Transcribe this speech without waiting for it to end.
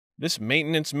This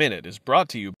Maintenance Minute is brought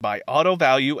to you by Auto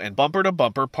Value and Bumper to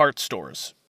Bumper parts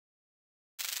stores.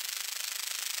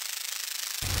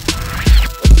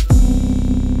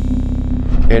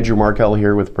 Andrew Markel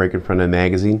here with Brake and Frontend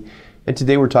magazine, and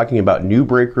today we're talking about new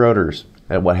brake rotors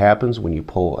and what happens when you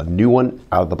pull a new one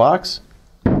out of the box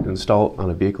and install it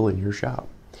on a vehicle in your shop.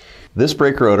 This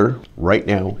brake rotor right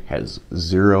now has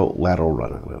zero lateral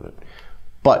run out of it,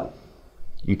 but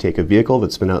you take a vehicle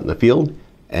that's been out in the field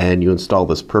and you install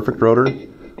this perfect rotor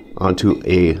onto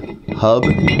a hub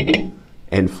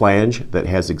and flange that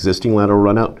has existing lateral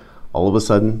runout. All of a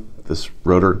sudden, this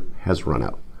rotor has run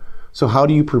out. So how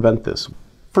do you prevent this?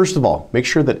 First of all, make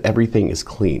sure that everything is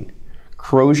clean.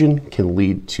 Corrosion can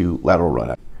lead to lateral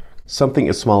runout. Something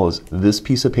as small as this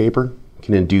piece of paper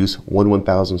can induce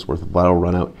 1/1000th worth of lateral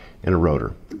runout in a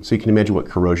rotor. So you can imagine what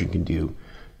corrosion can do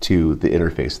to the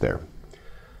interface there.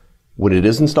 When it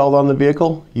is installed on the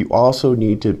vehicle, you also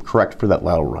need to correct for that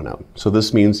lateral runout. So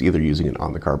this means either using an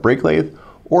on-the-car brake lathe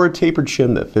or a tapered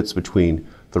shim that fits between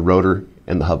the rotor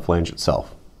and the hub flange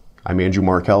itself. I'm Andrew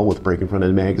Markel with Brake and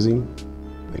Frontend magazine.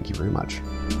 Thank you very much.